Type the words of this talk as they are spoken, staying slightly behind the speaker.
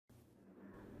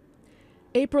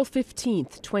April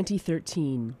 15th,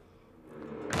 2013.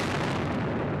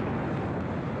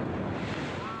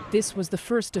 This was the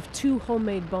first of 2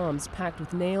 homemade bombs packed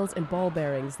with nails and ball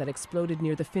bearings that exploded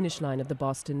near the finish line of the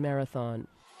Boston Marathon.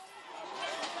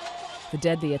 The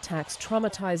deadly attacks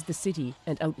traumatized the city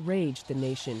and outraged the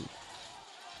nation.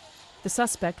 The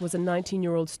suspect was a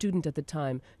 19-year-old student at the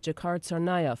time, Dzhokhar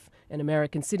Tsarnaev, an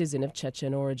American citizen of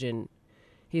Chechen origin.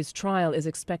 His trial is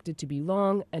expected to be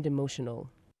long and emotional.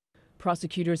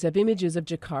 Prosecutors have images of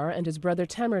Dzhokhar and his brother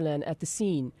Tamerlan at the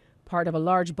scene, part of a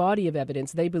large body of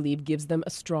evidence they believe gives them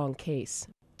a strong case.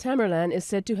 Tamerlan is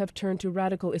said to have turned to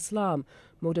radical Islam,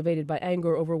 motivated by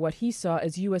anger over what he saw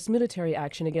as U.S. military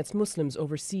action against Muslims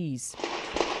overseas.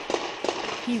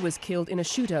 He was killed in a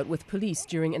shootout with police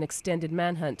during an extended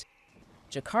manhunt.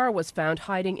 Dzhokhar was found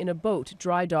hiding in a boat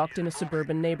dry docked in a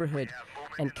suburban neighborhood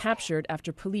and captured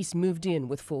after police moved in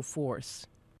with full force.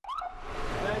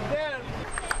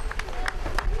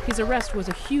 His arrest was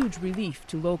a huge relief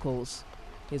to locals.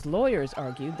 His lawyers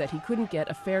argued that he couldn't get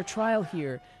a fair trial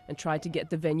here and tried to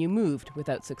get the venue moved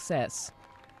without success.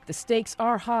 The stakes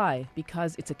are high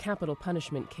because it's a capital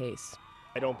punishment case.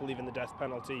 I don't believe in the death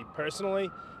penalty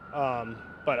personally,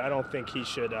 but I don't think he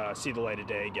should see the light of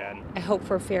day again. I hope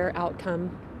for a fair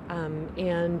outcome,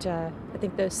 and I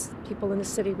think those people in the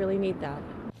city really need that.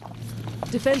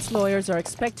 Defense lawyers are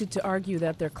expected to argue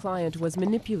that their client was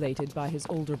manipulated by his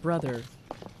older brother.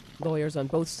 Lawyers on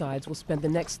both sides will spend the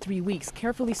next 3 weeks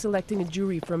carefully selecting a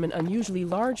jury from an unusually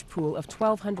large pool of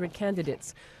 1,200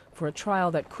 candidates for a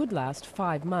trial that could last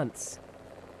 5 months.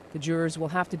 The jurors will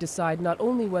have to decide not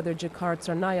only whether Dzhokhar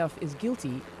Tsarnaev is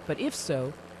guilty, but if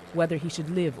so, whether he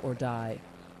should live or die.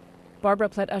 Barbara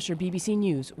Plett-Usher, BBC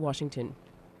News, Washington.